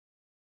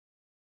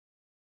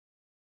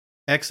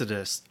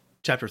Exodus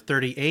chapter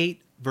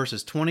 38,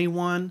 verses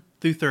 21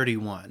 through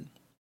 31.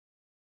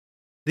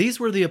 These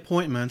were the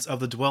appointments of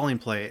the dwelling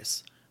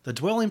place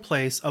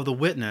of the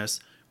witness,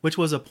 which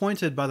was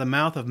appointed by the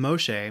mouth of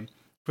Moshe,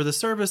 for the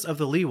service of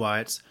the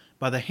Levites,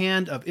 by the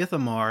hand of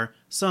Ithamar,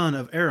 son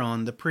of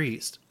Aaron the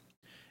priest.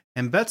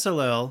 And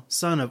Bezalel,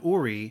 son of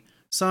Uri,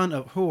 son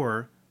of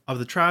Hur, of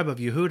the tribe of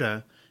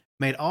Yehudah,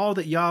 made all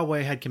that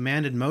Yahweh had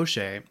commanded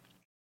Moshe.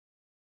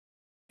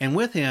 And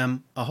with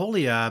him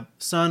Aholiab,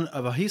 son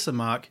of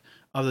Ahisamach,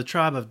 of the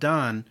tribe of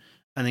Dan,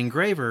 an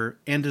engraver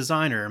and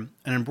designer,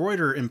 an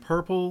embroiderer in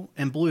purple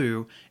and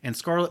blue and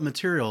scarlet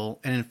material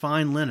and in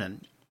fine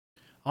linen.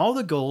 All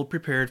the gold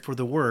prepared for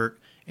the work,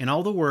 and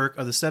all the work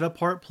of the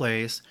set-apart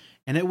place,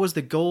 and it was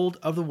the gold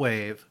of the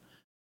wave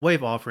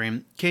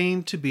offering,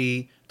 came to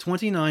be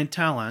 29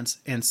 talents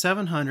and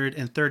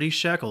 730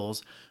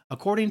 shekels,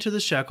 according to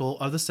the shekel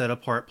of the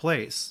set-apart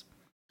place.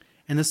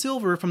 And the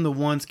silver from the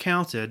ones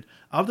counted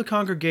of the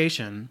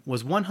congregation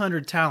was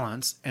 100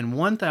 talents and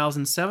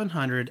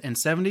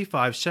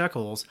 1,775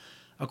 shekels,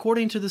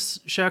 according to the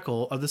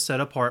shekel of the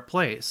set-apart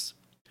place.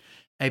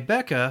 A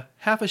bekah,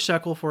 half a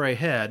shekel for a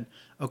head,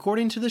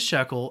 according to the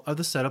shekel of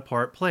the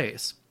set-apart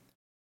place.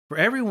 For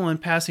everyone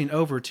passing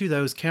over to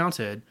those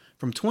counted,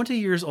 from 20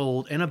 years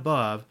old and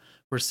above,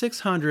 were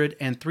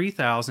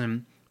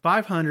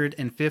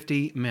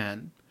 603,550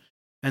 men.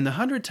 And the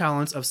 100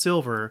 talents of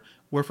silver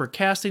were for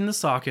casting the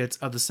sockets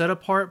of the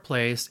set-apart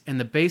place and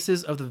the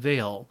bases of the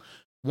veil,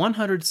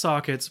 100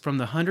 sockets from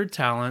the 100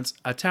 talents,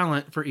 a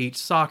talent for each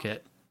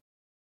socket.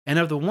 And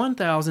of the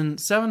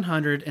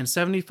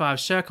 1,775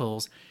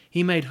 shekels,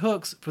 he made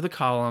hooks for the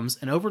columns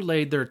and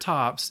overlaid their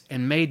tops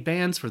and made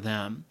bands for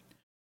them.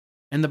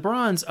 And the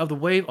bronze of the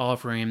wave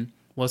offering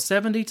was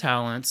 70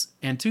 talents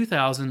and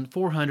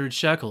 2,400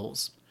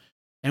 shekels.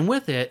 And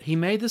with it he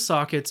made the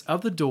sockets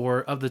of the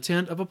door of the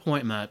tent of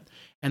appointment,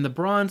 and the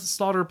bronze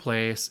slaughter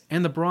place,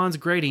 and the bronze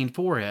grating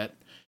for it,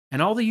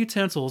 and all the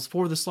utensils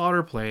for the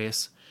slaughter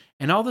place,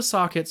 and all the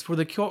sockets for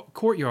the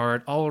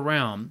courtyard all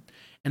around,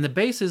 and the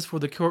bases for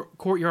the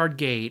courtyard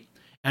gate,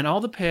 and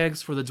all the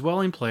pegs for the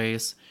dwelling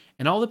place,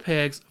 and all the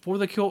pegs for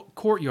the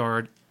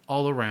courtyard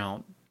all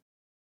around.